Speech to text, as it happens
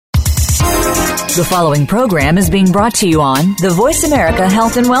The following program is being brought to you on the Voice America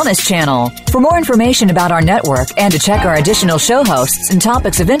Health and Wellness Channel. For more information about our network and to check our additional show hosts and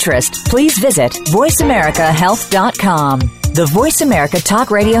topics of interest, please visit voiceamericahealth.com. The Voice America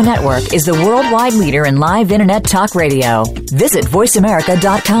Talk Radio Network is the worldwide leader in live Internet talk radio. Visit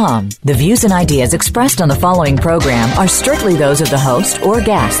voiceamerica.com. The views and ideas expressed on the following program are strictly those of the host or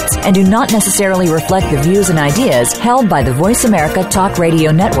guests and do not necessarily reflect the views and ideas held by the Voice America Talk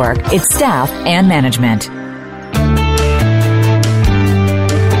Radio Network, its staff, and management.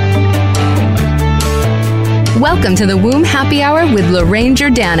 Welcome to the Womb Happy Hour with Lorraine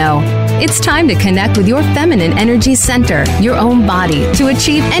Giordano. It's time to connect with your feminine energy center, your own body, to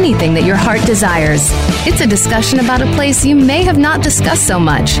achieve anything that your heart desires. It's a discussion about a place you may have not discussed so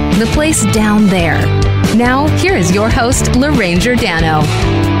much, the place down there. Now, here is your host, Lorraine Giordano.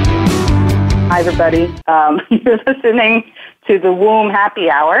 Hi, everybody. You're listening to the Womb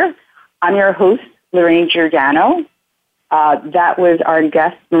Happy Hour. I'm your host, Lorraine Giordano. That was our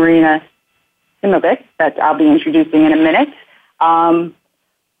guest, Marina Simovic, that I'll be introducing in a minute.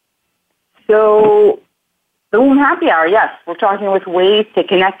 So, the Womb Happy Hour, yes, we're talking with ways to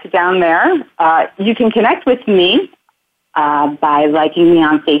connect down there. You can connect with me by liking me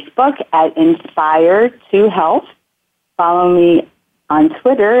on Facebook at Inspire2Health. Follow me on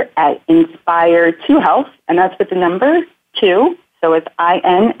Twitter at Inspire2Health, and that's with the number 2. So it's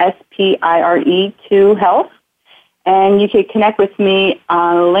INSPIRE 2 Health. And you can connect with me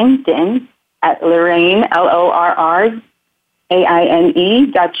on LinkedIn at Lorraine,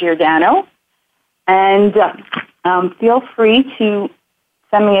 LORRAINE.Giordano. And feel free to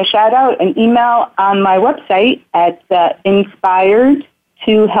send me a shout-out, an email on my website at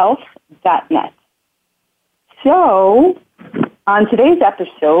inspired2health.net. So, on today's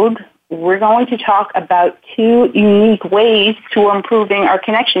episode, we're going to talk about 2 unique ways to improving our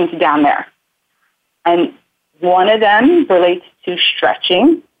connections down there. And one of them relates to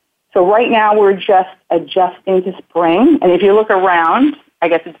stretching. So right now we're just adjusting to spring. And if you look around, I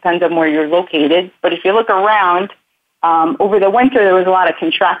guess it depends on where you're located, but if you look around, over the winter there was a lot of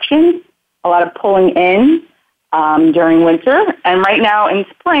contraction, a lot of pulling in during winter. And right now in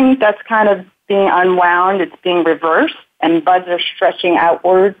spring, that's kind of being unwound. It's being reversed. And buds are stretching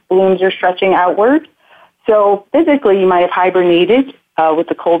outward, blooms are stretching outward. So physically, you might have hibernated with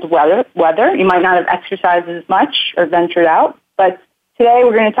the cold weather. You might not have exercised as much or ventured out. But today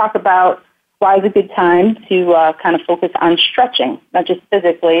we're going to talk about why it's a good time to kind of focus on stretching, not just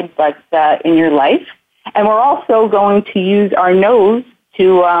physically, but in your life. And we're also going to use our nose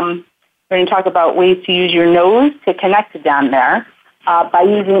to, we're going to talk about ways to use your nose to connect down there by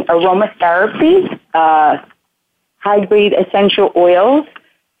using aromatherapy, high-grade essential oils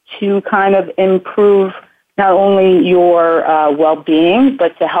to kind of improve not only your well-being,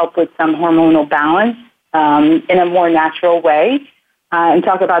 but to help with some hormonal balance in a more natural way, and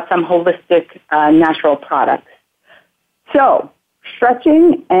talk about some holistic natural products. So,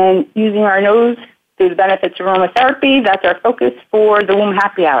 stretching and using our nose through the benefits of aromatherapy, that's our focus for the Womb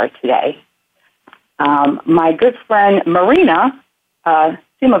Happy Hour today. My good friend Marina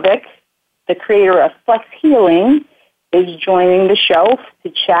Simovic, the creator of FlexHealing, is joining the show to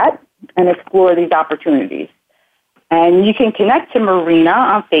chat and explore these opportunities. And you can connect to Marina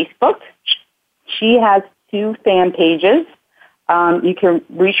on Facebook. She has 2 fan pages. You can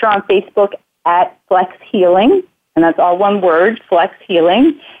reach her on Facebook at FlexHealing, and that's all one word,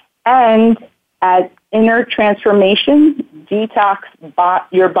 FlexHealing, and at Inner Transformation, Detox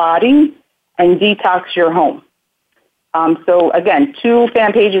Your Body and Detox Your Home. So again, 2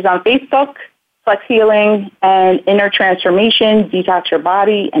 fan pages on Facebook, FlexHealing and Inner Transformation, Detox Your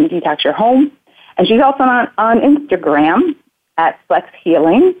Body and Detox Your Home. And she's also on Instagram at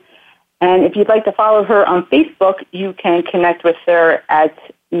FlexHealing. And if you'd like to follow her on Facebook, you can connect with her at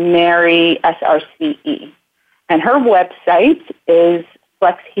Mary SRCE. And her website is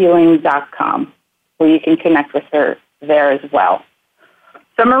flexhealing.com, where you can connect with her there as well.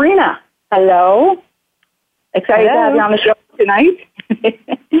 So Marina, hello. Excited to have you on the show tonight.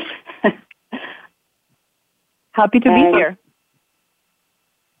 Happy to be here.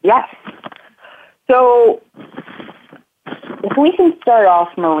 Yes. So if we can start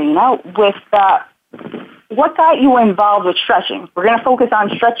off, Marina, with what got you involved with stretching? We're going to focus on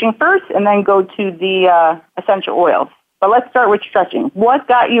stretching first and then go to the essential oils. But let's start with stretching. What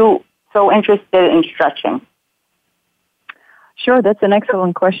got you so interested in stretching? Sure, that's an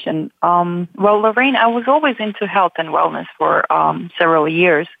excellent question. Well, Lorraine, I was always into health and wellness for several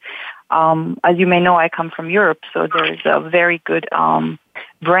years. As you may know, I come from Europe, so there's a very good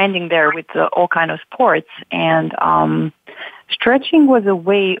branding there with all kind of sports. And Stretching was a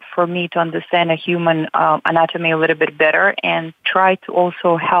way for me to understand a human anatomy a little bit better and try to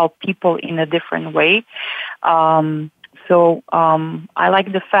also help people in a different way. So I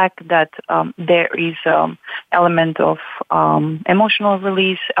like the fact that there is element of emotional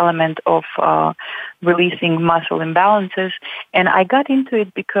release, element of releasing muscle imbalances, and I got into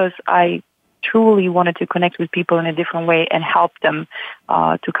it because I truly wanted to connect with people in a different way and help them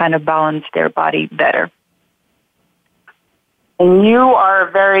to kind of balance their body better. And you are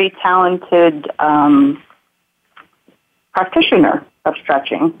a very talented practitioner of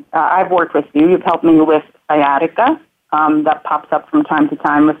stretching. I've worked with you. You've helped me with sciatica. That pops up from time to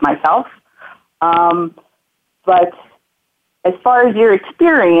time with myself. But as far as your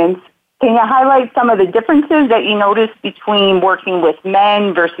experience, can you highlight some of the differences that you notice between working with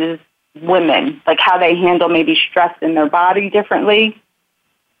men versus women, like how they handle maybe stress in their body differently?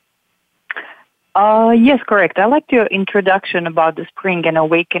 Yes, correct. I liked your introduction about the spring and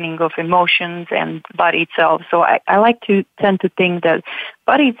awakening of emotions and body itself. So I like to tend to think that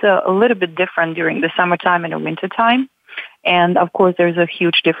body is a little bit different during the summertime and the wintertime. And of course, there's a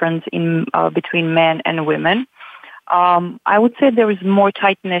huge difference in between men and women. I would say there is more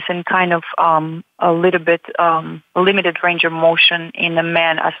tightness and kind of a little bit limited range of motion in the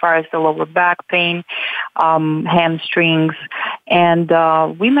man as far as the lower back pain, hamstrings, and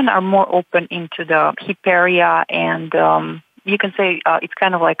women are more open into the hip area, and you can say it's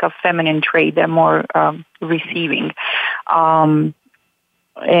kind of like a feminine trait. They're more receiving.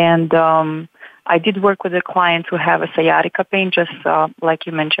 I did work with a client who have a sciatica pain, just like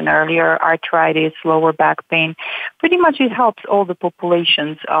you mentioned earlier, arthritis, lower back pain. Pretty much it helps all the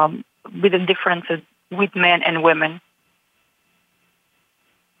populations with the differences with men and women.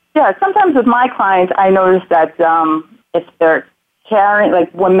 Yeah, sometimes with my clients, I notice that if they're carrying,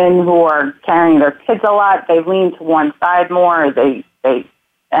 like women who are carrying their kids a lot, they lean to one side more,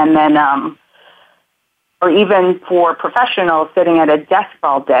 or even for professionals sitting at a desk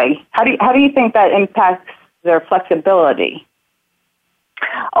all day. How do you think that impacts their flexibility?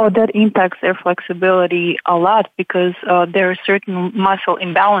 Oh, that impacts their flexibility a lot because there are certain muscle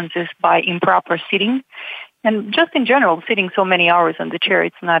imbalances by improper sitting. And just in general, sitting so many hours on the chair,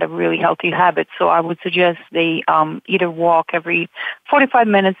 it's not a really healthy habit. So I would suggest they either walk every 45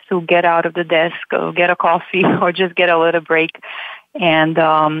 minutes to get out of the desk, or get a coffee, or just get a little break. And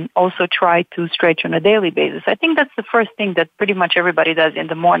also try to stretch on a daily basis. I think that's the first thing that pretty much everybody does in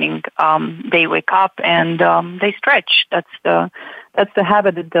the morning. They wake up and they stretch. That's the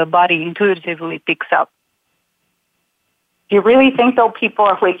habit that the body intuitively picks up. Do you really think, though, people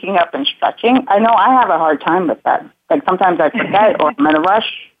are waking up and stretching? I know I have a hard time with that. Like sometimes I forget or I'm in a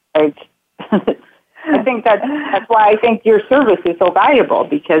rush. I think that's why I think your service is so valuable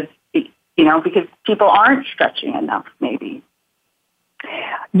because people aren't stretching enough, maybe.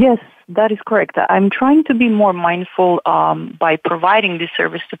 Yes, that is correct. I'm trying to be more mindful by providing this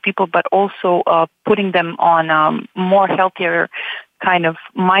service to people, but also putting them on a more healthier kind of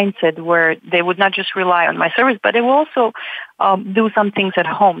mindset where they would not just rely on my service, but they will also do some things at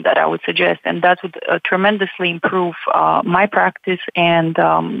home that I would suggest, and that would tremendously improve my practice and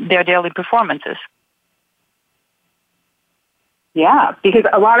their daily performances. Yeah, because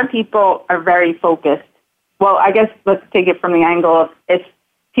a lot of people are very focused. Well, I guess let's take it from the angle of if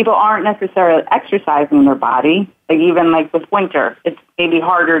people aren't necessarily exercising their body, like even like with winter, it's maybe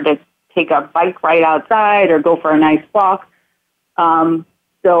harder to take a bike ride outside or go for a nice walk.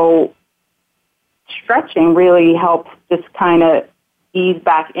 So stretching really helps just kind of ease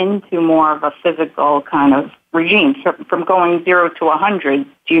back into more of a physical kind of regime. So from going 0 to 100,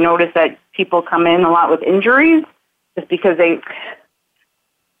 do you notice that people come in a lot with injuries just because they...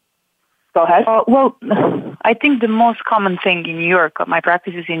 Go ahead. Well, I think the most common thing in New York, my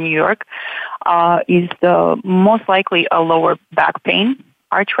practice is in New York, is most likely a lower back pain,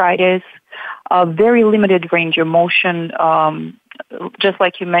 arthritis, a very limited range of motion, just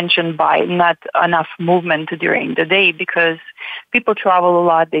like you mentioned, by not enough movement during the day because people travel a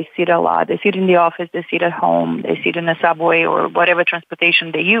lot, they sit a lot, they sit in the office, they sit at home, they sit in a subway or whatever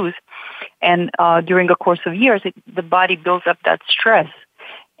transportation they use. And during the course of years, the body builds up that stress.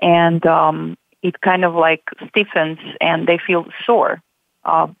 And it kind of like stiffens and they feel sore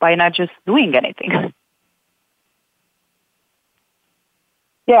by not just doing anything.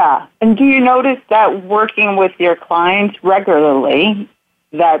 Yeah. And do you notice that working with your clients regularly,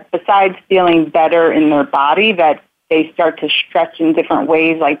 that besides feeling better in their body, that they start to stretch in different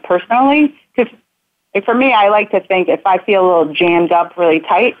ways, like personally? Because for me, I like to think if I feel a little jammed up really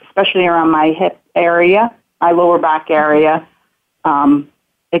tight, especially around my hip area, my lower back area,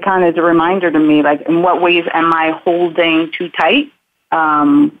 it kind of is a reminder to me, like, in what ways am I holding too tight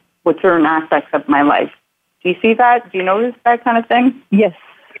with certain aspects of my life? Do you see that? Do you notice that kind of thing?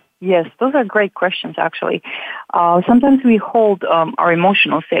 Yes, those are great questions, actually. Sometimes we hold our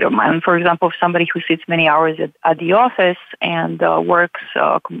emotional state of mind. For example, if somebody who sits many hours at the office and works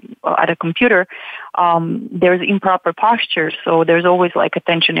at a computer, there's improper posture. So there's always like a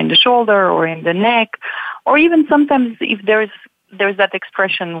tension in the shoulder or in the neck, or even sometimes if there's that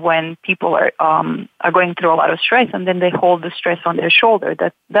expression when people are going through a lot of stress and then they hold the stress on their shoulder.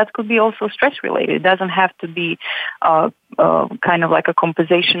 That could be also stress related. It doesn't have to be kind of like a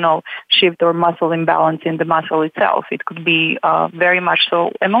compositional shift or muscle imbalance in the muscle itself. It could be very much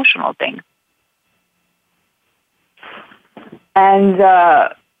so emotional thing. And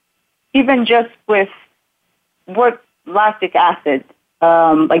even just with what lactic acid,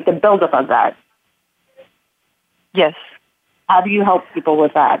 like the buildup of that. Yes. How do you help people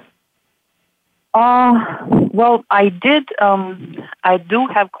with that? Well, I do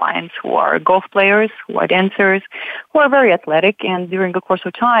have clients who are golf players, who are dancers, who are very athletic, and during the course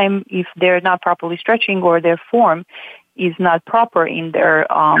of time, if they're not properly stretching or their form is not proper in their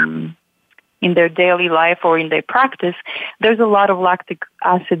daily life or in their practice, there's a lot of lactic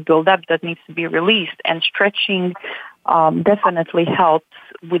acid buildup that needs to be released, and stretching definitely helps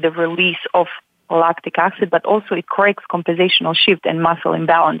with the release of lactic acid, but also it corrects compositional shift and muscle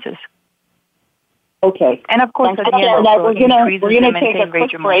imbalances. Okay. And of course, at the end, we're going to take a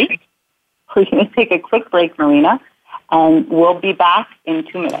quick break. We're going to take a quick break, Marina, and we'll be back in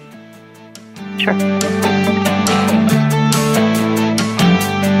 2 minutes. Sure.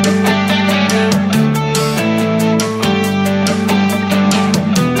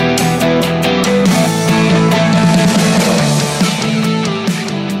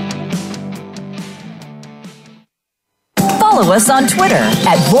 Follow us on Twitter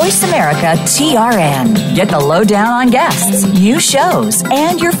at VoiceAmericaTRN. Get the lowdown on guests, new shows,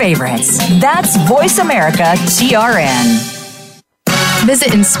 and your favorites. That's VoiceAmericaTRN. Visit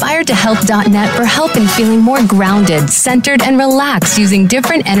inspiredtohealth.net for help in feeling more grounded, centered, and relaxed using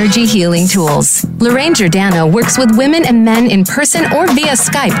different energy healing tools. Lorraine Giordano works with women and men in person or via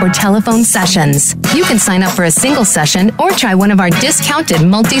Skype or telephone sessions. You can sign up for a single session or try one of our discounted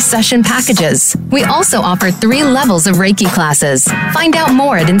multi-session packages. We also offer 3 levels of Reiki classes. Find out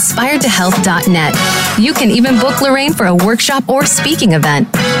more at inspiredtohealth.net. You can even book Lorraine for a workshop or speaking event.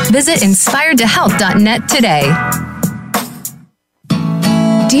 Visit inspiredtohealth.net today.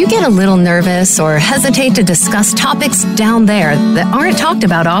 Do you get a little nervous or hesitate to discuss topics down there that aren't talked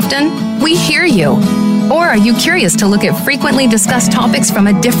about often? We hear you. Or are you curious to look at frequently discussed topics from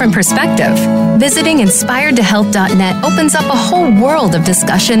a different perspective? Visiting inspiredtohealth.net opens up a whole world of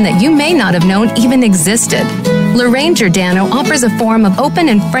discussion that you may not have known even existed. Lorraine Giordano offers a forum of open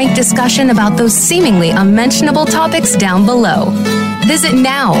and frank discussion about those seemingly unmentionable topics down below. Visit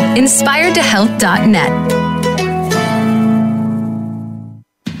now, inspiredtohealth.net.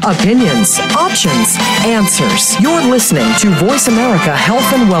 Opinions, options, answers. You're listening to Voice America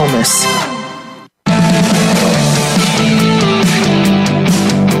Health and Wellness.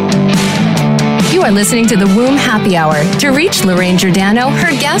 You are listening to the Womb Happy Hour. To reach Lorraine Giordano,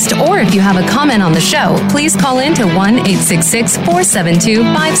 her guest, or if you have a comment on the show, please call in to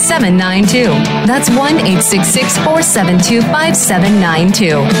 1-866-472-5792. That's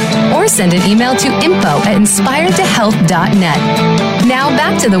 1-866-472-5792. Or send an email to info@inspiredtohealth.net. Now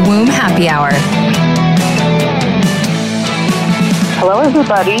back to the Womb Happy Hour. Hello,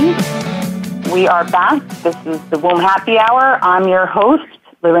 everybody. We are back. This is the Womb Happy Hour. I'm your host,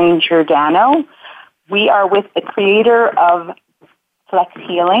 Lorraine Giordano. We are with the creator of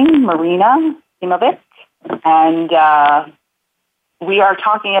FlexHealing, Marina Simovic, and we are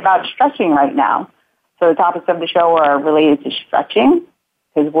talking about stretching right now. So the topics of the show are related to stretching,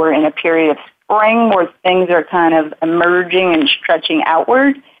 because we're in a period of spring where things are kind of emerging and stretching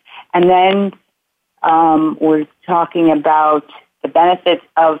outward. And then we're talking about the benefits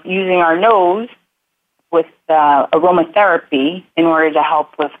of using our nose with aromatherapy in order to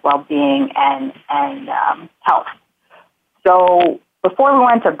help with well-being and health. So before we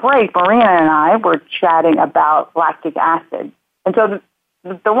went to break, Marina and I were chatting about lactic acid. And so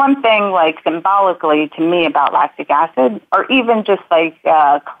the one thing, like, symbolically to me about lactic acid, or even just like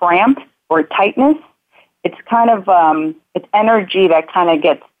cramp or tightness, it's kind of it's energy that kind of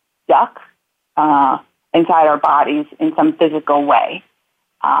gets stuck inside our bodies in some physical way.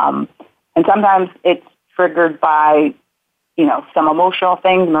 And sometimes it's triggered by, some emotional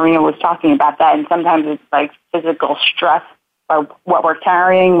things. Marina was talking about that. And sometimes it's like physical stress by what we're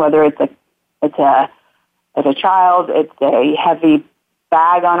carrying, whether it's a child, it's a heavy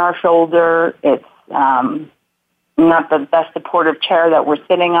bag on our shoulder. It's not the best supportive chair that we're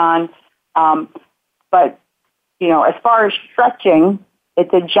sitting on. But, as far as stretching,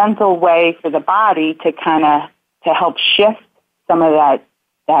 it's a gentle way for the body to kind of to help shift some of that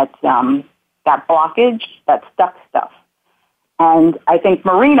blockage, that stuck stuff. And I think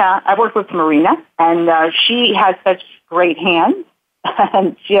I've worked with Marina, and she has such great hands,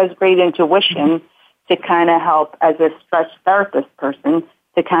 and she has great intuition to kind of help, as a stretch therapist person,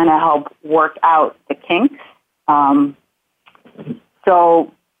 to kind of help work out the kinks.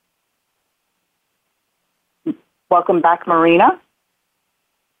 So, welcome back, Marina.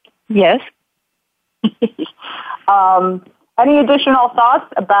 Yes. Any additional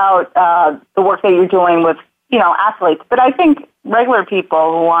thoughts about the work that you're doing with, athletes? But I think regular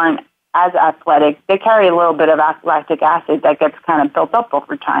people who aren't as athletic, they carry a little bit of lactic acid that gets kind of built up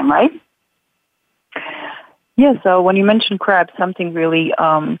over time, right? Yeah, so when you mention crabs, something really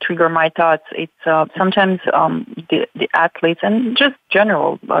triggered my thoughts. It's sometimes the athletes and just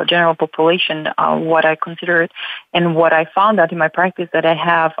general population, what I consider it and what I found out in my practice that I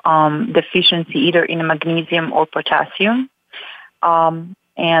have deficiency either in magnesium or potassium.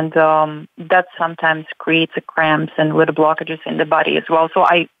 And that sometimes creates cramps and little blockages in the body as well. So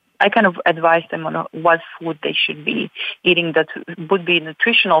I kind of advise them on what food they should be eating that would be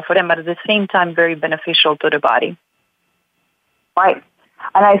nutritional for them, but at the same time very beneficial to the body. Right.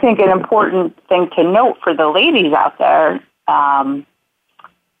 And I think an important thing to note for the ladies out there,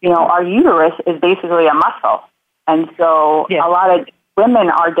 our uterus is basically a muscle. And so a lot of women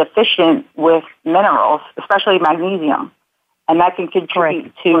are deficient with minerals, especially magnesium. And that can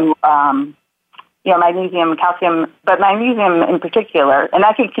contribute to, magnesium, calcium, but magnesium in particular. And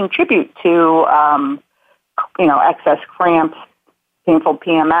that can contribute to, excess cramps, painful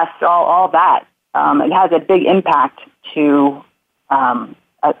PMS, all that. It has a big impact to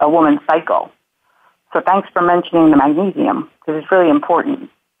a woman's cycle. So thanks for mentioning the magnesium, because it's really important,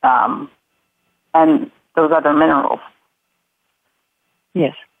 and those other minerals.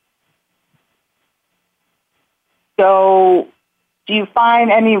 Yes. So do you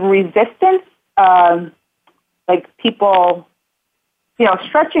find any resistance? Like people,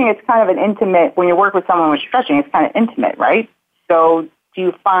 stretching is kind of an intimate, when you work with someone with stretching, it's kind of intimate, right? So do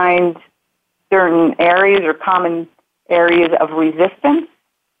you find certain areas or common areas of resistance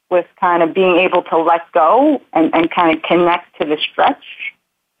with kind of being able to let go and kind of connect to the stretch?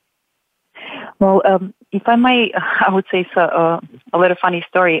 Well, if I may, I would say a little funny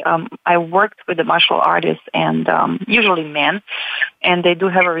story. I worked with the martial artists and usually men, and they do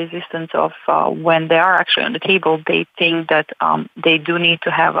have a resistance of when they are actually on the table, they think that they do need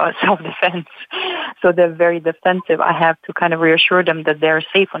to have a self-defense. So they're very defensive. I have to kind of reassure them that they're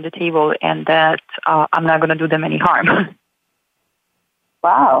safe on the table and that I'm not going to do them any harm.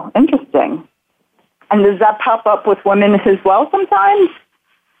 Wow, interesting. And does that pop up with women as well sometimes?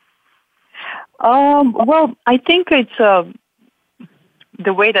 Well, I think it's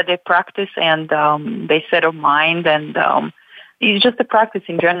the way that they practice and they set a mind, and it's just the practice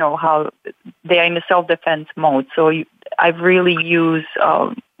in general, how they are in the self-defense mode. So I've really used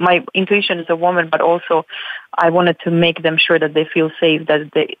my intuition as a woman, but also I wanted to make them sure that they feel safe, that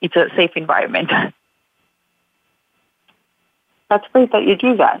it's a safe environment. That's great that you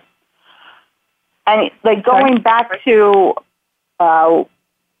do that. And going back to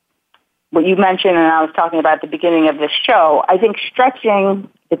what you mentioned, and I was talking about at the beginning of this show, I think stretching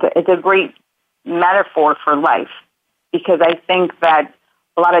it's a great metaphor for life, because I think that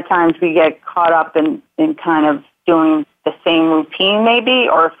a lot of times we get caught up in kind of doing the same routine maybe,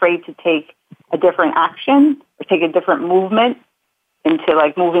 or afraid to take a different action or take a different movement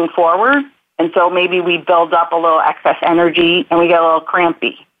into moving forward. And so maybe we build up a little excess energy and we get a little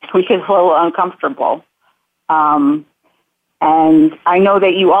crampy. We get a little uncomfortable. And I know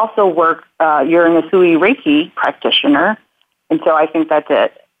that you also work, you're an Usui Reiki practitioner, and so I think that's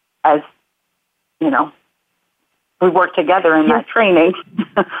it. As, we work together in that training.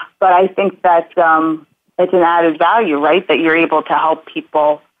 But I think that it's an added value, right, that you're able to help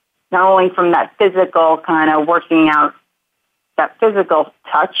people not only from that physical kind of working out, that physical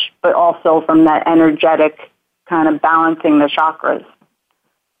touch, but also from that energetic kind of balancing the chakras.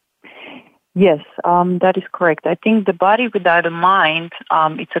 Yes, that is correct. I think the body without a mind,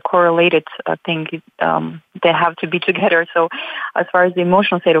 it's a correlated thing. They have to be together. So as far as the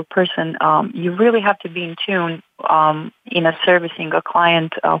emotional state of person, you really have to be in tune in servicing a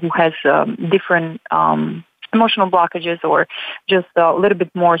client who has different emotional blockages or just a little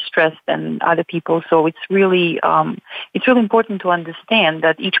bit more stressed than other people. So it's really important to understand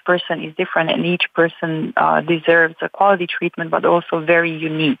that each person is different and each person deserves a quality treatment, but also very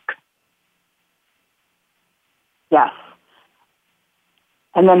unique. Yes.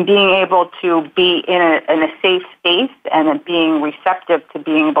 And then being able to be in a safe space and then being receptive to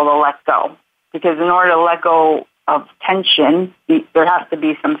being able to let go. Because in order to let go of tension, there has to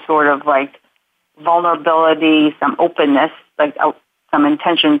be some sort of like vulnerability, some openness, like some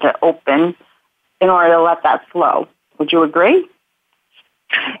intention to open in order to let that flow. Would you agree?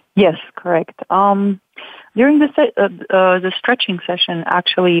 Yes, correct. During the stretching session,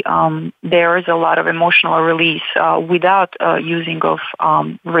 actually, there is a lot of emotional release without using of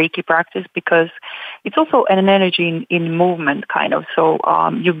Reiki practice, because it's also an energy in movement, kind of. So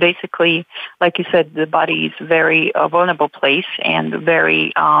you basically, like you said, the body is very vulnerable place and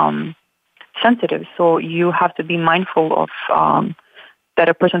very sensitive. So you have to be mindful of that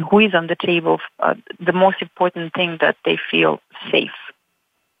a person who is on the table, the most important thing that they feel safe,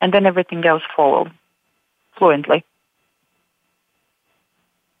 and then everything else follows fluently.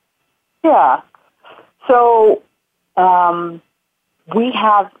 Yeah. So we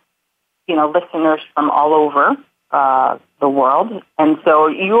have, listeners from all over the world, and so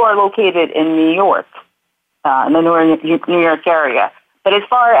you are located in New York, in the New York area. But as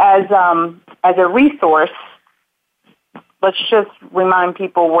far as a resource, let's just remind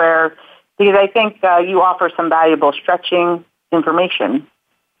people because I think you offer some valuable stretching information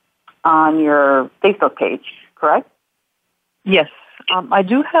on your Facebook page, correct? Yes. I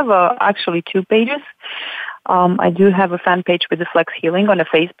do have actually 2 pages. I do have a fan page with the FlexHealing on the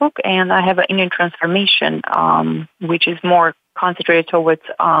Facebook, and I have an Inner Transformation, which is more concentrated towards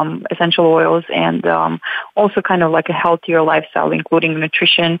essential oils and also kind of like a healthier lifestyle, including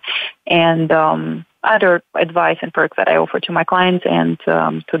nutrition and other advice and perks that I offer to my clients and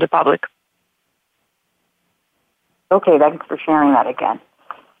to the public. Okay, thanks for sharing that again.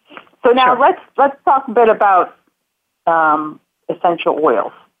 So now let's talk a bit about essential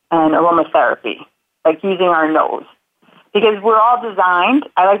oils and aromatherapy, like using our nose, because we're all designed.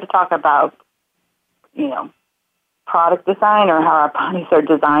 I like to talk about, product design or how our bodies are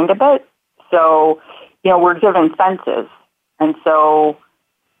designed a bit. So, we're given senses, and so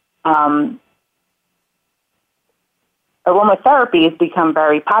aromatherapy has become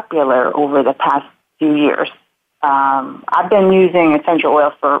very popular over the past few years. I've been using essential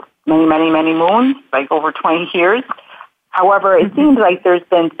oils for many, many, many moons, like over 20 years. However, it seems like there's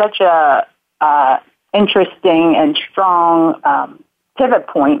been such a interesting and strong pivot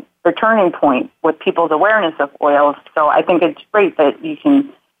point or turning point with people's awareness of oils. So I think it's great that you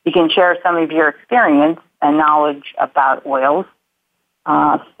can share some of your experience and knowledge about oils.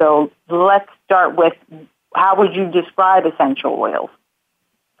 So let's start with, how would you describe essential oils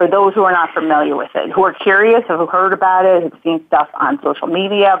for those who are not familiar with it, who are curious, who have heard about it, have seen stuff on social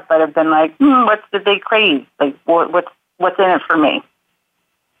media, but have been like, what's the big craze? Like, what's in it for me?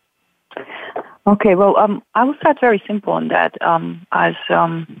 Okay, well, I will start very simple on that.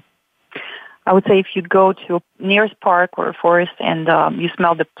 I would say if you go to a nearest park or a forest and you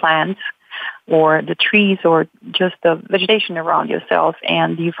smell the plants or the trees or just the vegetation around yourself,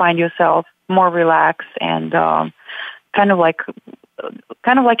 and you find yourself more relaxed and kind of like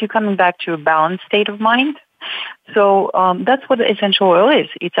you're coming back to a balanced state of mind. So that's what the essential oil is.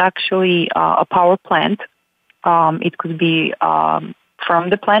 It's actually a power plant. It could be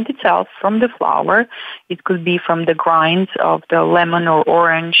from the plant itself, from the flower. It could be from the grinds of the lemon or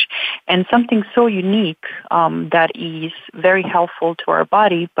orange, and something so unique that is very helpful to our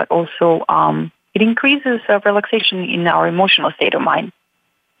body, but also it increases relaxation in our emotional state of mind.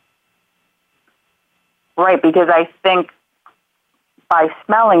 Right, because I think by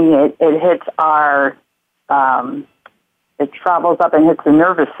smelling it, it hits our, it travels up and hits the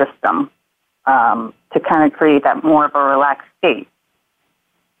nervous system to kind of create that more of a relaxed state.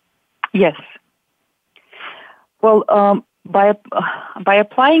 Yes. Well, by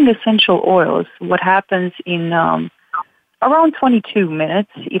applying essential oils, what happens in around 22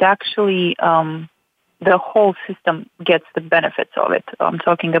 minutes, it actually, the whole system gets the benefits of it. I'm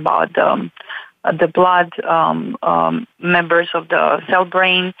talking about the blood members of the cell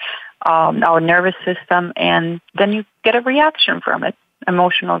brain, our nervous system, and then you get a reaction from it,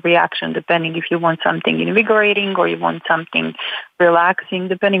 emotional reaction, depending if you want something invigorating or you want something relaxing,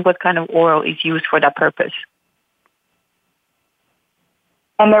 depending what kind of oil is used for that purpose.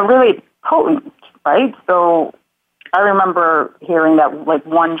 And they're really potent, right? So I remember hearing that like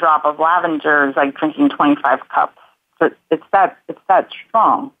 1 drop of lavender is like drinking 25 cups. So it's that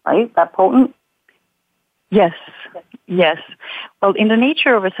strong, right? That potent? Yes. Well, in the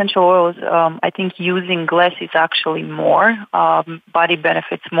nature of essential oils, I think using less is actually more. Body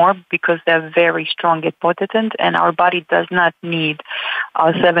benefits more because they're very strong and potent, and our body does not need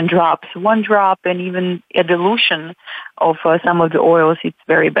 7 drops. 1 drop and even a dilution of some of the oils, it's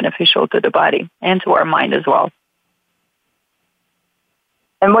very beneficial to the body and to our mind as well.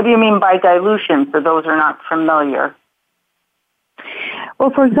 And what do you mean by dilution for those who are not familiar?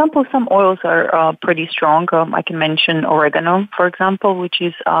 Well, for example, some oils are pretty strong. I can mention oregano, for example, which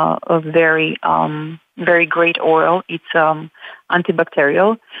is a very, very great oil. It's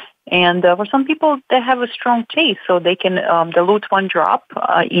antibacterial. And for some people, they have a strong taste, so they can dilute 1 drop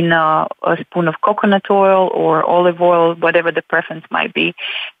in a spoon of coconut oil or olive oil, whatever the preference might be,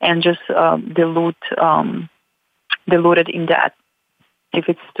 and just dilute it in that if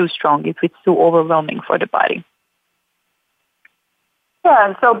it's too strong, if it's too overwhelming for the body. Yeah,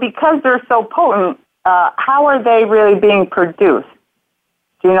 and so because they're so potent, how are they really being produced?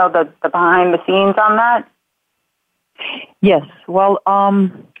 Do you know the behind the scenes on that? Yes. Well,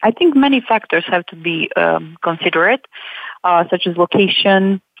 I think many factors have to be considered, such as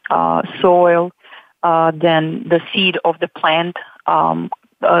location, soil, then the seed of the plant,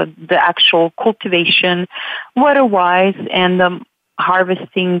 the actual cultivation, weather-wise, and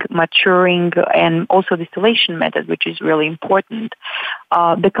harvesting, maturing, and also distillation method, which is really important.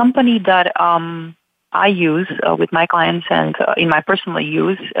 The company that I use with my clients and in my personal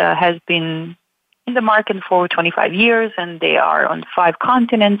use has been in the market for 25 years, and they are on 5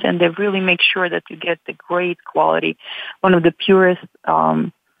 continents, and they really make sure that you get the great quality, one of the purest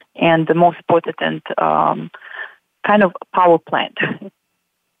and the most potent kind of power plant.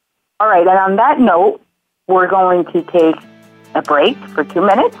 All right, and on that note, we're going to take a break for 2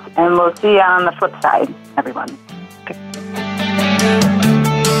 minutes, and we'll see you on the flip side, everyone. Okay.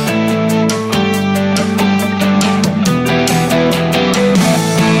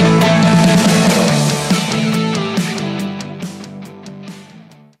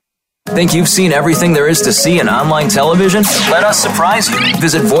 Think you've seen everything there is to see in online television? Let us surprise you.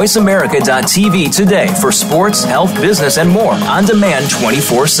 Visit voiceamerica.tv today for sports, health, business, and more on demand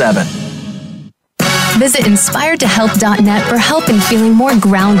 24/7. Visit inspiredtohealth.net for help in feeling more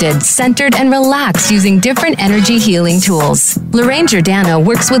grounded, centered, and relaxed using different energy healing tools. Lorraine Giordano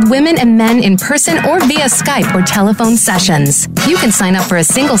works with women and men in person or via Skype or telephone sessions. You can sign up for a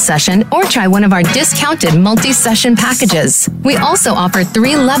single session or try one of our discounted multi-session packages. We also offer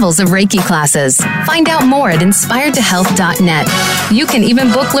 3 levels of Reiki classes. Find out more at inspiredtohealth.net. You can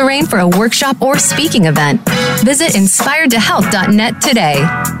even book Lorraine for a workshop or speaking event. Visit inspiredtohealth.net today.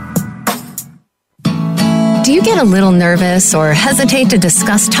 Do you get a little nervous or hesitate to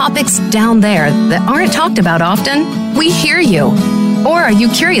discuss topics down there that aren't talked about often? We hear you. Or are you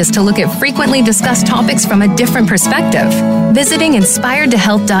curious to look at frequently discussed topics from a different perspective? Visiting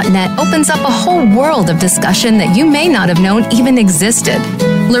inspiredtohealth.net opens up a whole world of discussion that you may not have known even existed.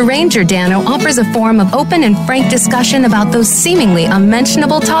 Lorraine Giordano offers a forum of open and frank discussion about those seemingly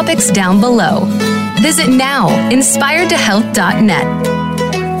unmentionable topics down below. Visit now, inspiredtohealth.net.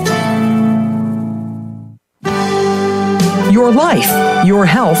 Your life, your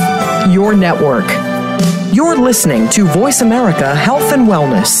health, your network. You're listening to Voice America Health and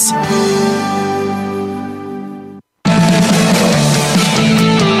Wellness.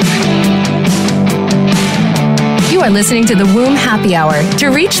 You are listening to the Womb Happy Hour. To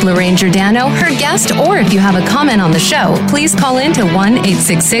reach Lorraine Giordano, her guest, or if you have a comment on the show, please call in to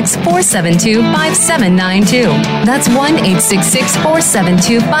 1-866-472-5792. That's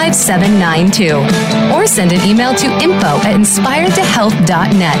 1-866-472-5792. Or send an email to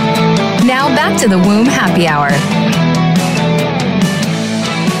info@inspiredtohealth.net. Now back to the Womb Happy Hour.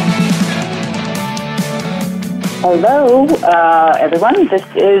 Hello, everyone. This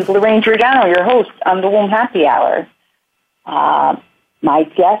is Lorraine Giordano, your host on the Womb Happy Hour. My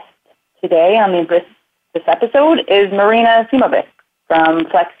guest today on this episode is Marina Simovic from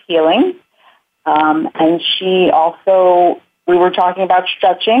FlexHealing. And she also, we were talking about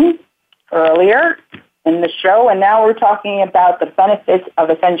stretching earlier in the show, and now we're talking about the benefits of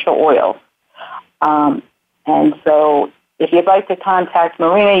essential oils. And so if you'd like to contact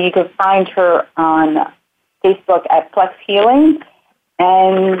Marina, you can find her on Facebook at FlexHealing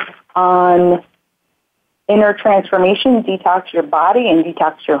and on Inner Transformation, Detox Your Body and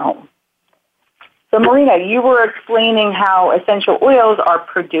Detox Your Home. So Marina, you were explaining how essential oils are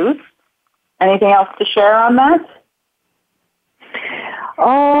produced. Anything else to share on that?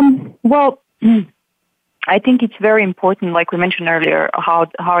 Well, I think it's very important, like we mentioned earlier, how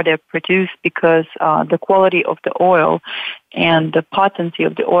they're produced, because the quality of the oil and the potency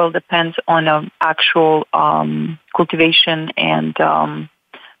of the oil depends on actual cultivation and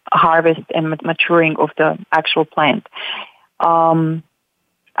harvest and maturing of the actual plant.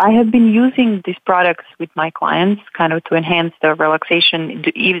 I have been using these products with my clients kind of to enhance the relaxation,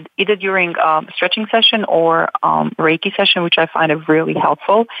 either during stretching session or Reiki session, which I find it really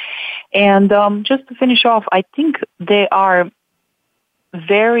helpful. And just to finish off, I think they are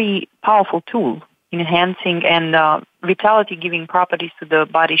very powerful tool in enhancing and vitality-giving properties to the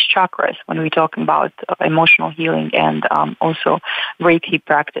body's chakras when we're talking about emotional healing and also Reiki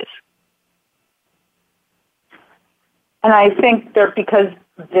practice. And I think they're because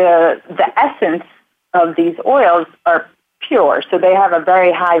the essence of these oils are pure, so they have a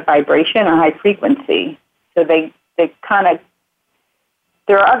very high vibration, a high frequency. So they kind of,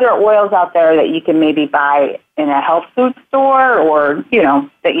 there are other oils out there that you can maybe buy in a health food store or,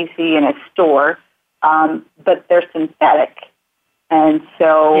 that you see in a store, but they're synthetic. And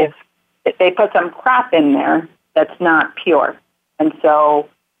so they put some crap in there that's not pure. And so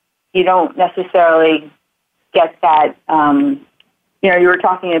you don't necessarily get that, you were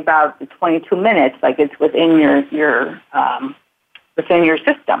talking about the 22 minutes, like it's within your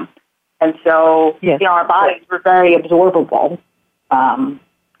system. And so, our bodies were very absorbable,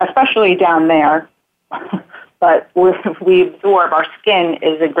 especially down there. But we absorb, our skin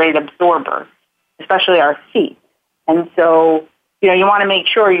is a great absorber, especially our feet. And so, you want to make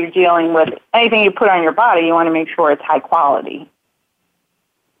sure you're dealing with anything you put on your body, you want to make sure it's high quality.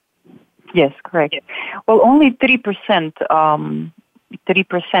 Yes, correct. Well, only 30%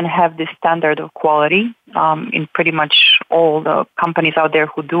 have this standard of quality in pretty much all the companies out there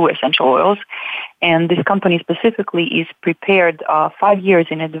who do essential oils. And this company specifically is prepared 5 years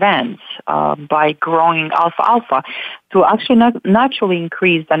in advance by growing alfalfa to actually naturally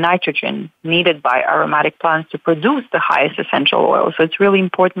increase the nitrogen needed by aromatic plants to produce the highest essential oil. So it's really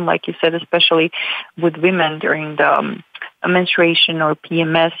important, like you said, especially with women during the menstruation or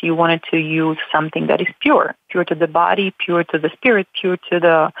PMS, you wanted to use something that is pure to the body, pure to the spirit, pure to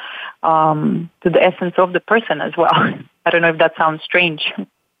the essence of the person as well. I don't know if that sounds strange.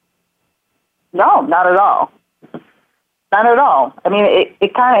 No, not at all. Not at all. I mean,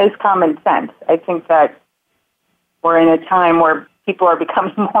 it kind of is common sense. I think that we're in a time where people are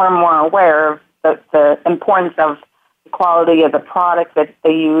becoming more and more aware of the importance of the quality of the product that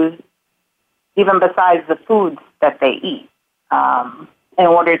they use, even besides the foods that they eat, in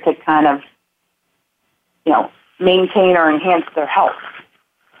order to kind of, maintain or enhance their health.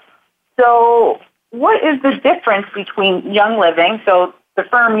 So what is the difference between Young Living? So the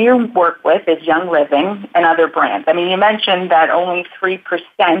firm you work with is Young Living and other brands. I mean, you mentioned that only 3%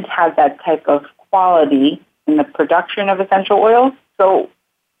 has that type of quality in the production of essential oils. So,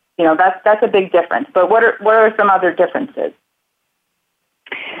 that's a big difference. But what are some other differences?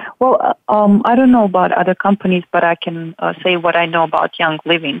 Well, I don't know about other companies, but I can say what I know about Young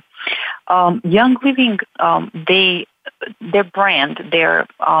Living. Young Living, their brand,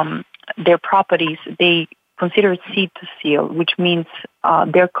 their properties, they consider seed to seal, which means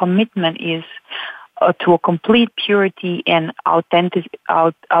their commitment is to a complete purity and for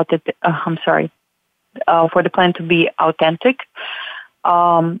the plant to be authentic.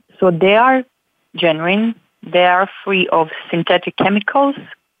 So they are genuine. They are free of synthetic chemicals,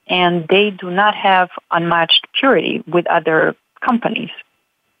 and they do not have unmatched purity with other companies.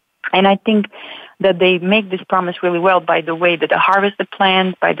 And I think that they make this promise really well by the way that they harvest the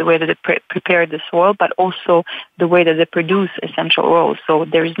plant, by the way that they prepare the soil, but also the way that they produce essential oils. So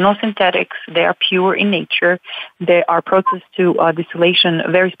there is no synthetics. They are pure in nature. They are processed to distillation, a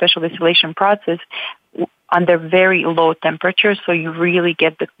very special distillation process under very low temperatures, so you really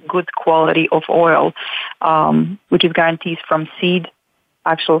get the good quality of oil, which is guaranteed from the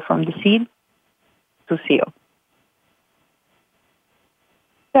seed to seal.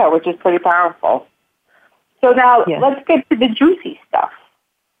 Yeah, which is pretty powerful. So now let's get to the juicy stuff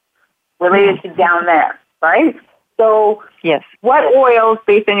related to down there, right? So what oils,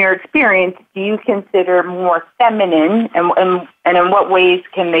 based on your experience, do you consider more feminine, and in what ways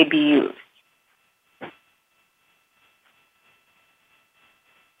can they be used?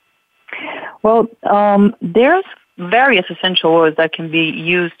 Well, there's various essential oils that can be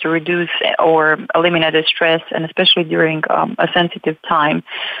used to reduce or eliminate the stress, and especially during a sensitive time,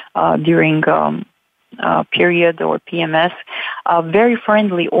 during period or PMS. Very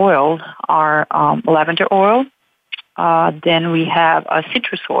friendly oils are lavender oil. Then we have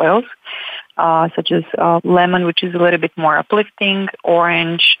citrus oils. such as lemon, which is a little bit more uplifting,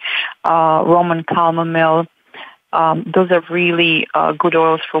 orange, Roman chamomile. Those are really good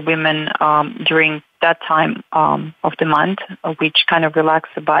oils for women during that time of the month, which kind of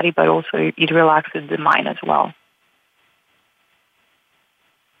relaxes the body, but also it relaxes the mind as well.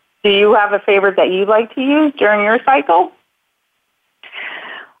 Do you have a favorite that you like to use during your cycle?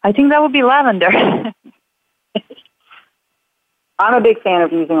 I think that would be lavender. I'm a big fan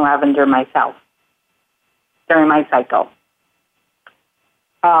of using lavender myself during my cycle.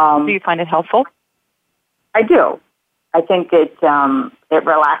 Do you find it helpful? I do. I think it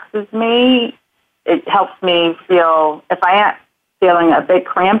relaxes me. It helps me feel, if I am feeling a bit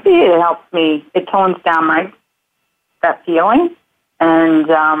crampy, it tones down that feeling, and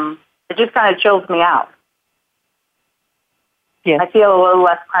it just kind of chills me out. Yes. I feel a little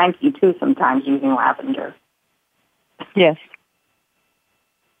less cranky, too, sometimes using lavender. Yes.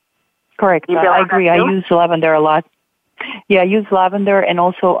 Correct. I agree. I use lavender a lot. Yeah, I use lavender, and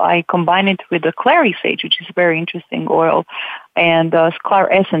also I combine it with the clary sage, which is a very interesting oil, and Sklar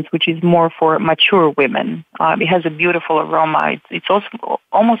essence, which is more for mature women. It has a beautiful aroma. It's also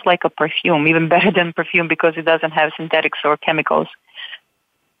almost like a perfume, even better than perfume because it doesn't have synthetics or chemicals.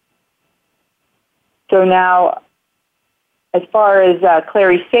 So now, as far as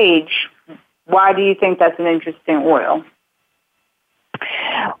clary sage, why do you think that's an interesting oil?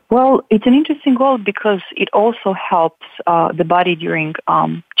 Well, it's an interesting oil because it also helps the body during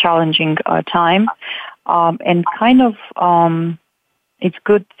challenging time, and kind of it's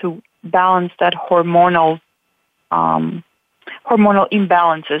good to balance that hormonal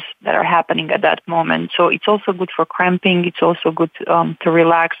imbalances that are happening at that moment. So it's also good for cramping. It's also good to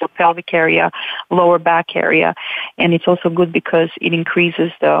relax the pelvic area, lower back area, and it's also good because it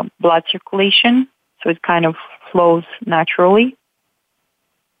increases the blood circulation, so it kind of flows naturally.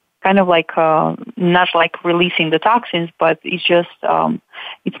 Kind of like, not like releasing the toxins, but it's just,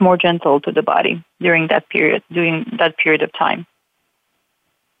 it's more gentle to the body during that period of time.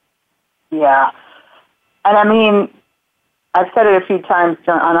 Yeah. And I mean, I've said it a few times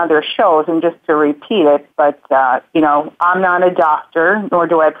on other shows, and just to repeat it, but, I'm not a doctor, nor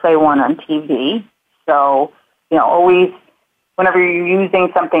do I play one on TV. So, always, whenever you're using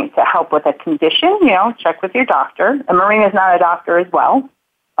something to help with a condition, check with your doctor. And Marina's not a doctor as well.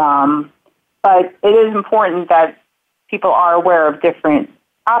 But it is important that people are aware of different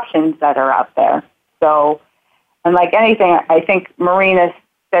options that are out there. So, and like anything, I think Marina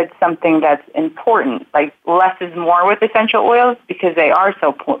said something that's important, like less is more with essential oils because they are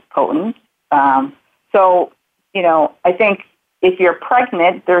so potent. So, I think if you're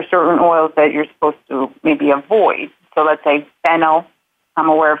pregnant, there are certain oils that you're supposed to maybe avoid. So let's say fennel. I'm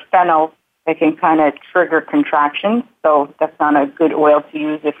aware of fennel. They can kind of trigger contractions, so that's not a good oil to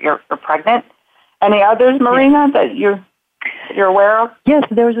use if you're pregnant. Any others, Marina, that you're aware of? Yes,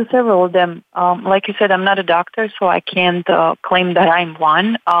 there's several of them. Like you said, I'm not a doctor, so I can't claim that I'm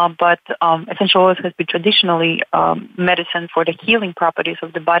one, but essential oils has been traditionally medicine for the healing properties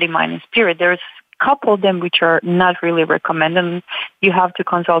of the body, mind, and spirit. There's a couple of them which are not really recommended. You have to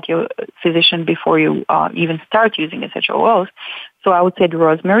consult your physician before you even start using essential oils. So I would say the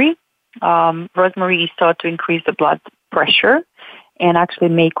rosemary. Rosemary is thought to increase the blood pressure and actually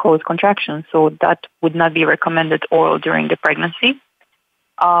may cause contractions, so that would not be recommended oil during the pregnancy.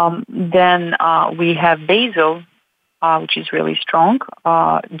 Then we have basil, which is really strong,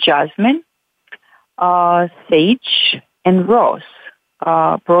 jasmine, sage, and rose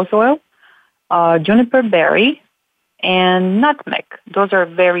oil, juniper berry, and nutmeg. Those are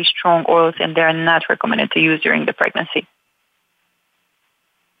very strong oils, and they're not recommended to use during the pregnancy.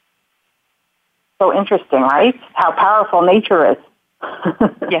 So interesting, right? How powerful nature is.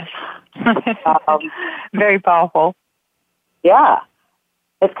 Yes. Very powerful. Yeah.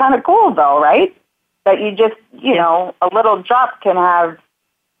 It's kind of cool, though, right? That you just, a little drop can have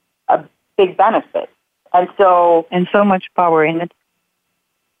a big benefit. And so much power in it.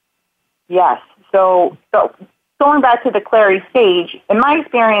 Yes. So going back to the clary sage, in my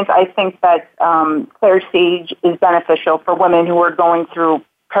experience, I think that clary sage is beneficial for women who are going through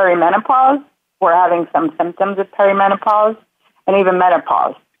perimenopause, who are having some symptoms of perimenopause, and even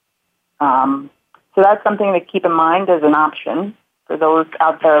menopause. So that's something to keep in mind as an option for those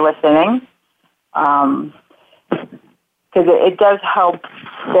out there listening. Because it does help.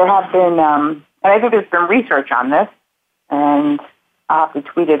 There have been, and I think there's been research on this, and I'll have to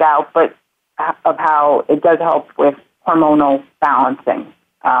tweet it out, but of how it does help with hormonal balancing.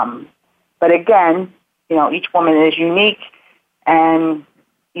 But again, each woman is unique, and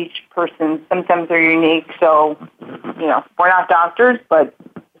each person's symptoms are unique. So, we're not doctors, but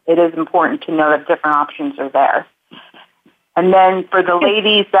it is important to know that different options are there. And then for the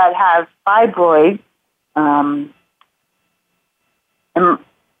ladies that have fibroids, and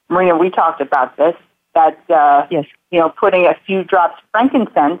Marina, we talked about this, that, Yes. Putting a few drops of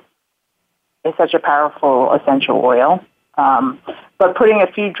frankincense is such a powerful essential oil. But putting a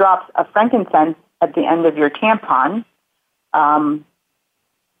few drops of frankincense at the end of your tampon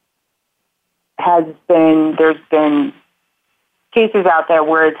there's been cases out there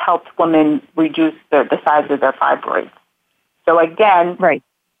where it's helped women reduce the size of their fibroids. So again, Right.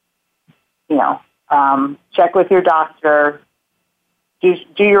 Check with your doctor, do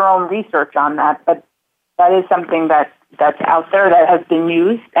your own research on that, but that is something that's out there that has been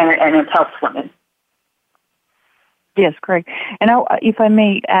used, and it helps women. Yes, correct. And if I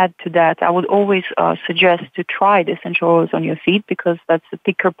may add to that, I would always suggest to try the essential oils on your feet, because that's the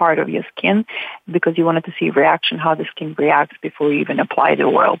thicker part of your skin, because you wanted to see reaction, how the skin reacts before you even apply the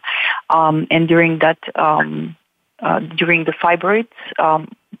oil. And during that, during the fibroids,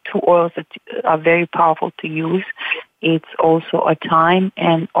 two oils that are very powerful to use, it's also a thyme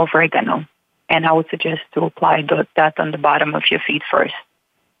and oregano. And I would suggest to apply that on the bottom of your feet first.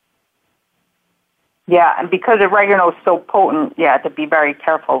 Yeah, and because oregano is so potent, to be very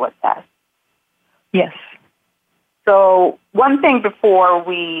careful with that. Yes. So one thing before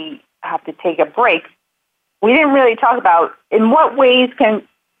we have to take a break, we didn't really talk about in what ways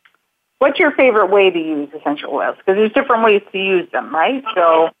what's your favorite way to use essential oils? Because there's different ways to use them, right?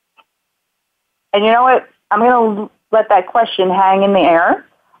 So, and you know what? I'm going to let that question hang in the air.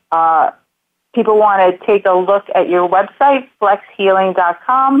 People want to take a look at your website,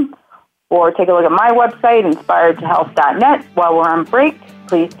 FlexHealing.com, or take a look at my website, inspiredtohealth.net. While we're on break,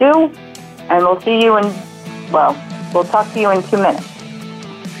 please do. And we'll see you we'll talk to you in 2 minutes.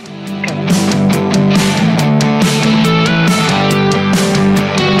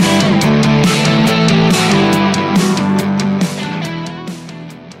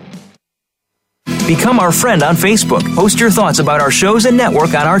 Become our friend on Facebook. Post your thoughts about our shows and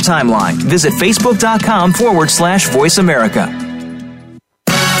network on our timeline. Visit Facebook.com/Voice America.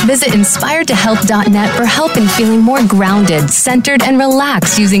 Visit inspiredtohealth.net for help in feeling more grounded, centered, and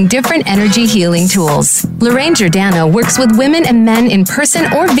relaxed using different energy healing tools. Lorraine Giordano works with women and men in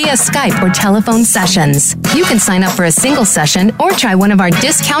person or via Skype or telephone sessions. You can sign up for a single session or try one of our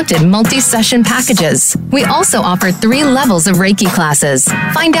discounted multi-session packages. We also offer 3 levels of Reiki classes.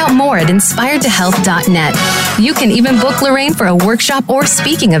 Find out more at inspiredtohealth.net. You can even book Lorraine for a workshop or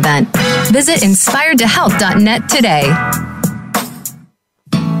speaking event. Visit inspiredtohealth.net today.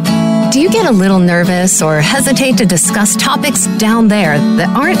 Do you get a little nervous or hesitate to discuss topics down there that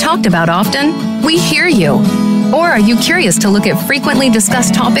aren't talked about often? We hear you. Or are you curious to look at frequently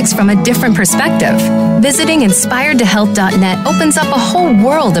discussed topics from a different perspective? Visiting inspiredtohealth.net opens up a whole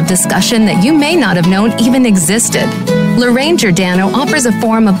world of discussion that you may not have known even existed. Lorraine Giordano offers a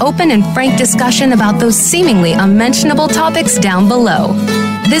forum of open and frank discussion about those seemingly unmentionable topics down below.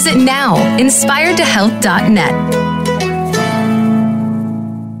 Visit now, inspiredtohealth.net.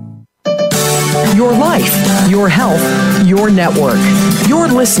 Your life, your health, your network. You're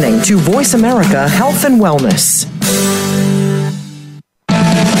listening to Voice America Health and Wellness.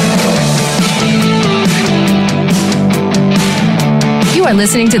 You are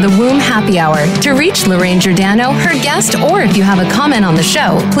listening to the Womb Happy Hour. To reach Lorraine Giordano, her guest, or if you have a comment on the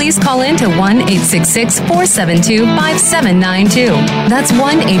show, please call in to 1-866-472-5792. That's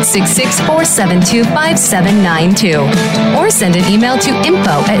 1-866-472-5792. Or send an email to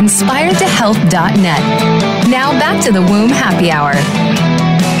info@inspiredtohealth.net. Now back to the Womb Happy Hour.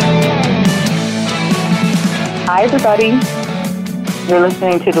 Hi, everybody. You're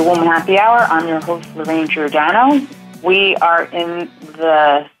listening to the Womb Happy Hour. I'm your host, Lorraine Giordano. We are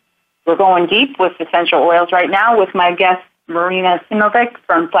we're going deep with essential oils right now with my guest, Marina Simovic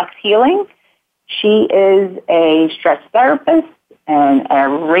from FlexHealing. She is a stress therapist and a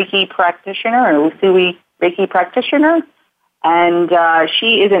Reiki practitioner, an Usui Reiki practitioner, and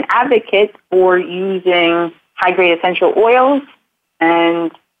she is an advocate for using high-grade essential oils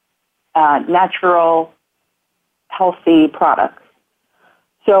and natural, healthy products.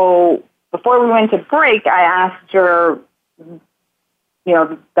 So before we went to break, I asked her,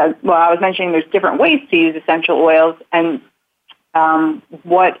 I was mentioning there's different ways to use essential oils, and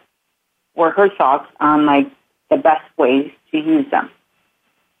what were her thoughts on, the best ways to use them.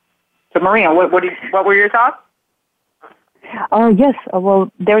 So, Marina, what were your thoughts? Yes.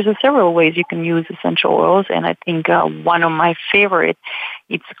 Well, there's several ways you can use essential oils, and I think one of my favorite,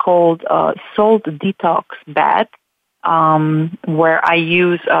 it's called salt detox bath. Where I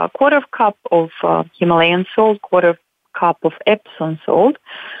use a quarter cup of Himalayan salt, quarter cup of Epsom salt,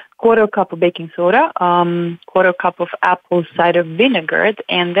 quarter cup of baking soda, quarter cup of apple cider vinegar,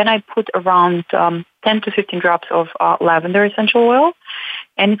 and then I put around 10 to 15 drops of lavender essential oil.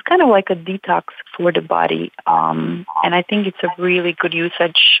 And it's kind of like a detox for the body. And I think it's a really good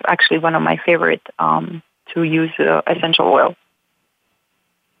usage, actually one of my favorite to use essential oil.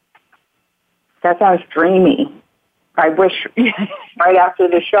 That sounds dreamy. I wish right after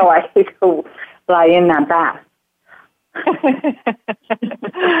the show I could go lie in that bath.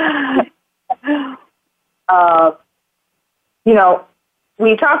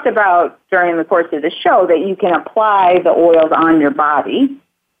 We talked about during the course of the show that you can apply the oils on your body.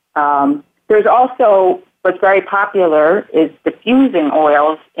 There's also what's very popular is diffusing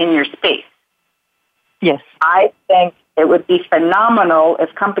oils in your space. Yes. I think it would be phenomenal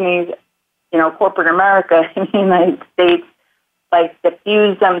if companies, corporate America in the United States,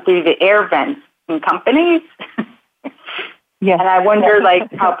 diffuse them through the air vents in companies. Yes. And I wonder,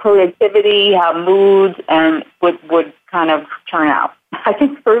 how productivity, how moods, and would kind of turn out. I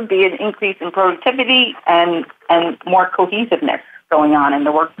think there would be an increase in productivity and more cohesiveness going on in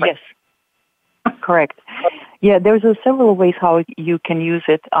the workplace. Yes. Correct. Yeah, there's several ways how you can use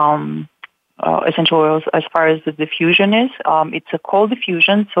it. Essential oils as far as the diffusion is. It's a cold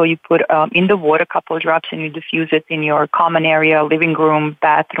diffusion, so you put in the water a couple of drops and you diffuse it in your common area, living room,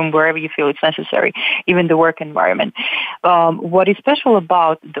 bathroom, wherever you feel it's necessary, even the work environment. What is special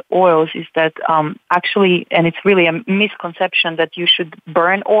about the oils is that actually, and it's really a misconception that you should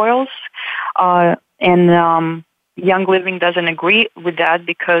burn oils, and Young Living doesn't agree with that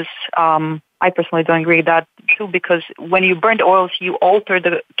because I personally don't agree with that too, because when you burn the oils, you alter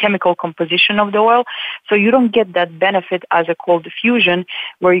the chemical composition of the oil, so you don't get that benefit as a cold diffusion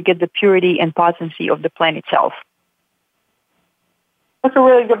where you get the purity and potency of the plant itself. That's a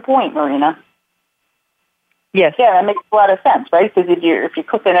really good point, Marina. Yes. Yeah, that makes a lot of sense, right? Because if you're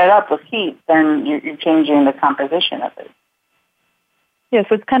cooking it up with heat, then you're changing the composition of it. Yeah,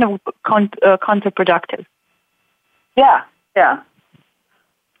 so it's kind of counterproductive. Yeah.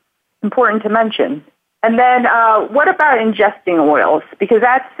 Important to mention. And then what about ingesting oils? Because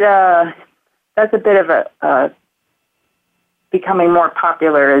that's a bit of a becoming more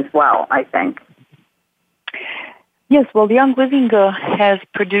popular as well, I think. Yes, well, Young Living has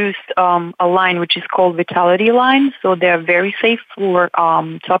produced a line which is called Vitality line, so they're very safe for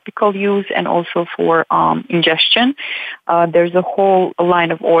topical use and also for ingestion. There's a whole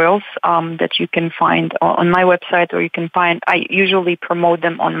line of oils that you can find on my website, or you can find, I usually promote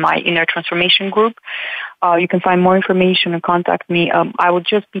them on my Inner Transformation group. You can find more information and contact me. I would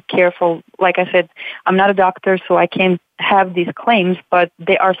just be careful. Like I said, I'm not a doctor, so I can't have these claims, but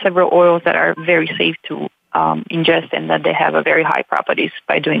there are several oils that are very safe to ingest, and that they have a very high properties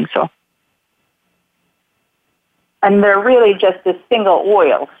by doing so. And they're really just a single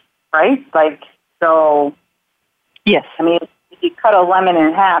oil, right? So. Yes. I mean, if you cut a lemon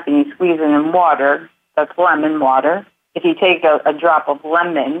in half and you squeeze it in water, that's lemon water. If you take a drop of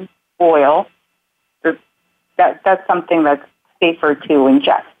lemon oil, that's something that's safer to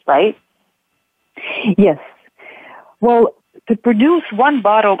ingest, right? Yes. Well, to produce one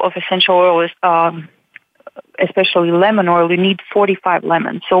bottle of essential oil is especially lemon oil, you need 45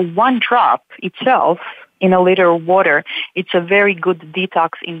 lemons. So one drop itself in a liter of water, it's a very good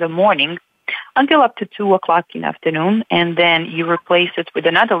detox in the morning until up to 2 o'clock in the afternoon, and then you replace it with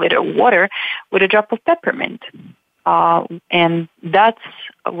another liter of water with a drop of peppermint. And that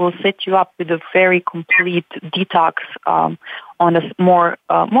will set you up with a very complete detox on a more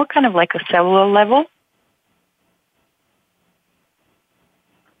kind of like a cellular level.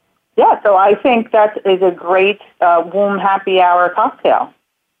 Yeah, so I think that is a great womb happy hour cocktail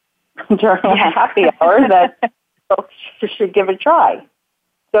during a happy hour that folks should give a try.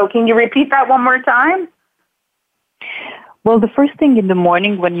 So can you repeat that one more time? Well, the first thing in the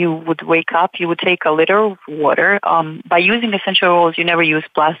morning when you would wake up, you would take a liter of water. By using essential oils, you never use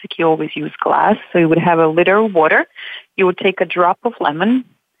plastic, you always use glass. So you would have a liter of water. You would take a drop of lemon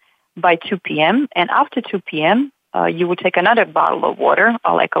by 2 p.m. And after 2 p.m., you would take another bottle of water,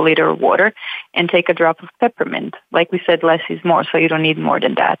 like a liter of water, and take a drop of peppermint. Like we said, less is more, so you don't need more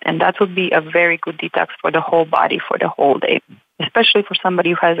than that. And that would be a very good detox for the whole body for the whole day, especially for somebody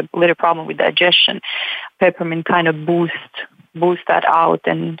who has a little problem with digestion. Peppermint kind of boosts that out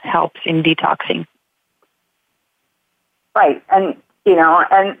and helps in detoxing. Right. And,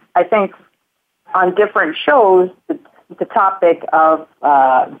 and I think on different shows, the topic of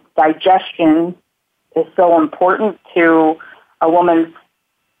digestion is so important to a woman's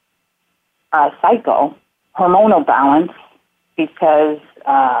cycle, hormonal balance, because,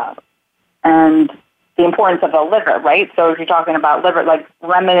 and the importance of the liver, right? So if you're talking about liver, like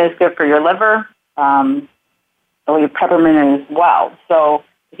lemon is good for your liver, or your peppermint as well. So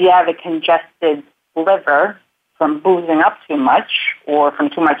if you have a congested liver from boozing up too much or from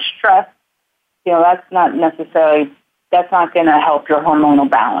too much stress, that's not going to help your hormonal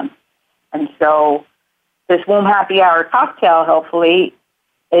balance. And so this Womb Happy Hour cocktail, hopefully,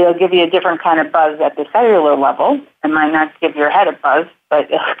 it'll give you a different kind of buzz at the cellular level. It might not give your head a buzz,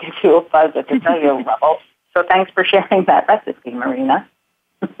 but it'll give you a buzz at the cellular level. So thanks for sharing that recipe, Marina.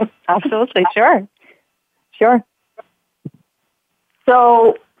 Absolutely, sure.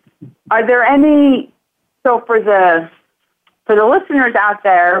 So are there any, for the listeners out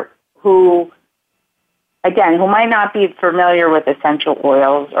there who might not be familiar with essential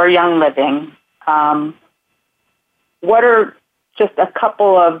oils or Young Living, what are just a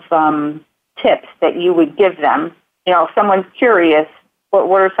couple of tips that you would give them? If someone's curious, what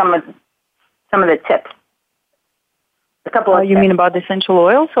are some of the tips? A couple of you tips. mean about essential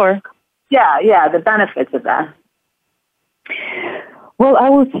oils, or? Yeah, the benefits of that. Well, I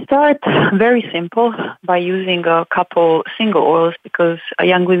would start very simple by using a couple single oils, because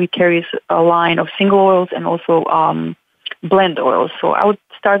Young Living carries a line of single oils and also blend oils. So I would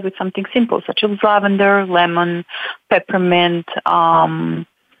start with something simple, such as lavender, lemon, peppermint,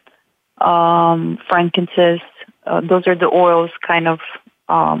 frankincense. Those are the oils kind of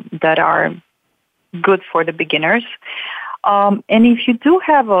that are good for the beginners. And if you do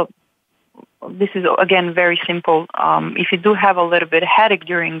have this is again very simple, if you do have a little bit of headache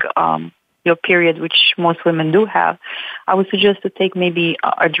during your period, which most women do have, I would suggest to take maybe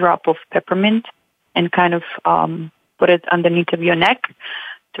a drop of peppermint and kind of put it underneath of your neck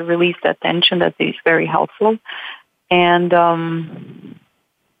to release that tension. That is very helpful. And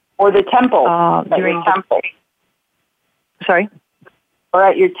or the temple, during your temple. Sorry? Or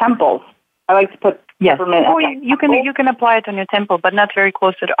at your temples. I like to put peppermint. Oh, you can apply it on your temple, but not very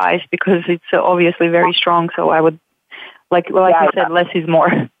close to the eyes, because it's obviously very strong. So I would, like you said, less is more.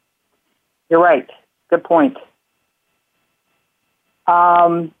 You're right. Good point.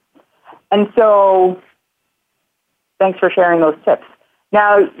 And so, thanks for sharing those tips.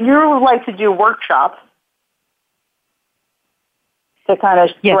 Now, you like to do workshops to kind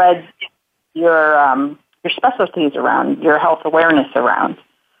of spread your specialties around, your health awareness around.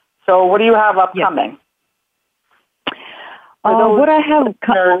 So what do you have upcoming? What I have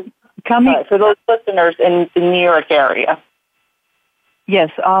coming for those listeners in the New York area.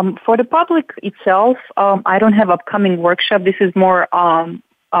 Yes, for the public itself, I don't have upcoming workshop. This is more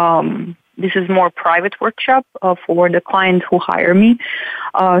private workshop for the clients who hire me.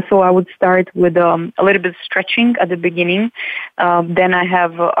 So I would start with a little bit of stretching at the beginning. Then I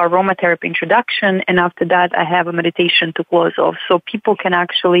have aromatherapy introduction, and after that I have a meditation to close off. So people can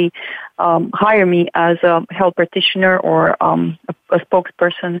actually hire me as a health practitioner or a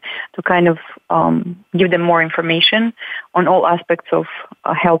spokesperson to kind of give them more information on all aspects of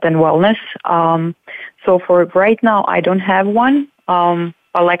health and wellness. So for right now, I don't have one.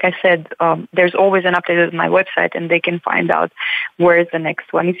 But like I said, there's always an update on my website, and they can find out where is the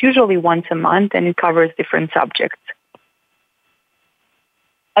next one. It's usually once a month, and it covers different subjects.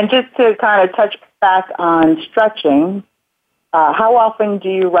 And just to kind of touch back on stretching, how often do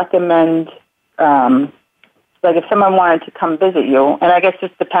you recommend, like if someone wanted to come visit you, and I guess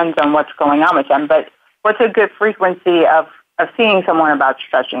this depends on what's going on with them, but what's a good frequency of seeing someone about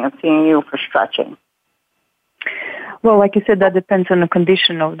stretching, of seeing you for stretching? Well, like you said, that depends on the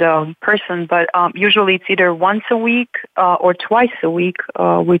condition of the person, but usually it's either once a week or twice a week,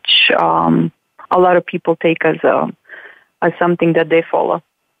 which a lot of people take as something that they follow.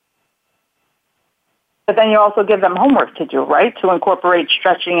 But then you also give them homework to do, right? To incorporate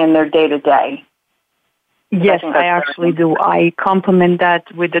stretching in their day-to-day. Yes, I actually do. I complement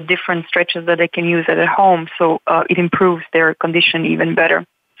that with the different stretches that they can use at home, so it improves their condition even better.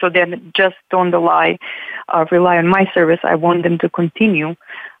 So then just don't rely on my service. I want them to continue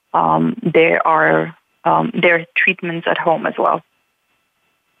their treatments at home as well.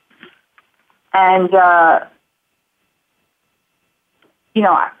 And,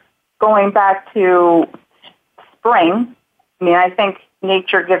 going back to spring, I mean, I think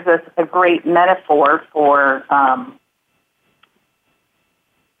nature gives us a great metaphor for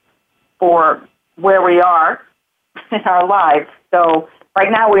where we are in our lives. So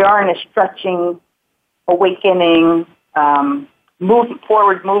right now we are in a stretching, awakening,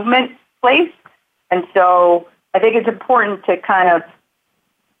 forward movement place. And so I think it's important to kind of,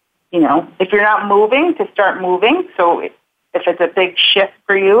 if you're not moving, to start moving. So if it's a big shift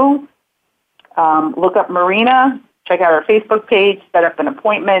for you, look up Marina, check out our Facebook page, set up an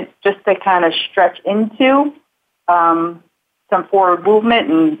appointment just to kind of stretch into some forward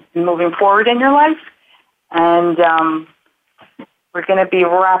movement and moving forward in your life. And we're going to be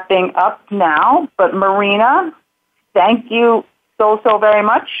wrapping up now. But Marina, thank you so very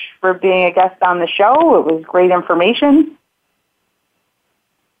much for being a guest on the show. It was great information.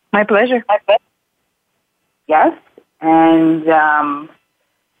 My pleasure. Yes. And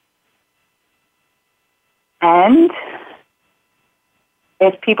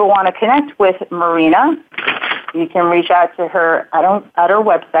if people want to connect with Marina, you can reach out to her at her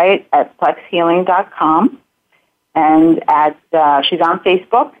website at FlexHealing.com. And she's on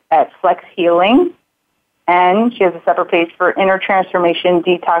Facebook at FlexHealing. And she has a separate page for Inner Transformation,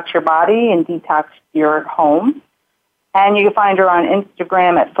 Detox Your Body and Detox Your Home. And you can find her on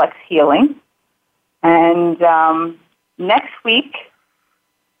Instagram at FlexHealing. And next week,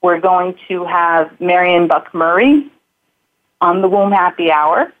 we're going to have Marion Buck-Murray on the Womb Happy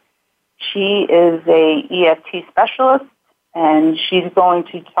Hour. She is a EFT specialist, and she's going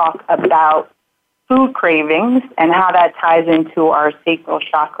to talk about food cravings and how that ties into our sacral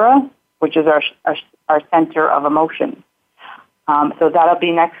chakra, which is our center of emotion. So that'll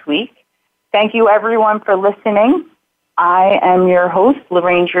be next week. Thank you, everyone, for listening. I am your host,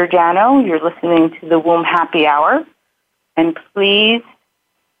 Lorraine Giordano. You're listening to the Womb Happy Hour. And please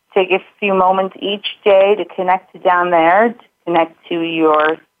take a few moments each day to connect down there, to connect to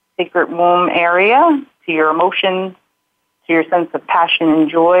your sacred womb area, to your emotions, to your sense of passion and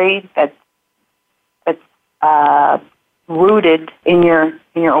joy that's rooted in your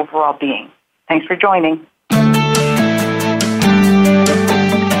overall being. Thanks for joining.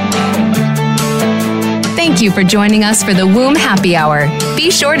 Thank you for joining us for the Womb Happy Hour. Be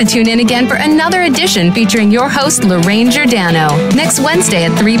sure to tune in again for another edition featuring your host, Lorraine Giordano, next Wednesday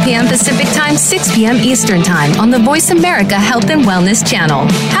at 3 p.m. Pacific Time, 6 p.m. Eastern Time on the Voice America Health and Wellness Channel.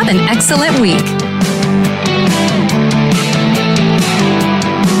 Have an excellent week.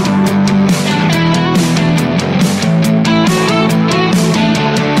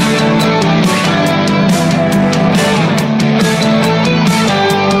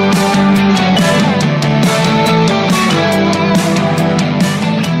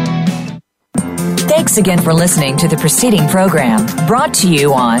 Thanks again for listening to the preceding program, brought to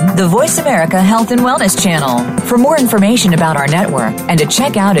you on the Voice America Health and Wellness Channel. For more information about our network and to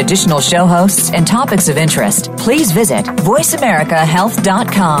check out additional show hosts and topics of interest, please visit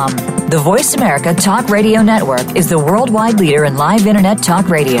voiceamericahealth.com. The Voice America Talk Radio Network is the worldwide leader in live Internet talk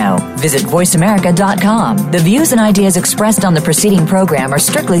radio. Visit voiceamerica.com. The views and ideas expressed on the preceding program are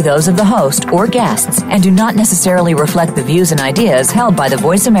strictly those of the host or guests and do not necessarily reflect the views and ideas held by the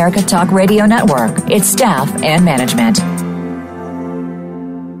Voice America Talk Radio Network, its staff, and management.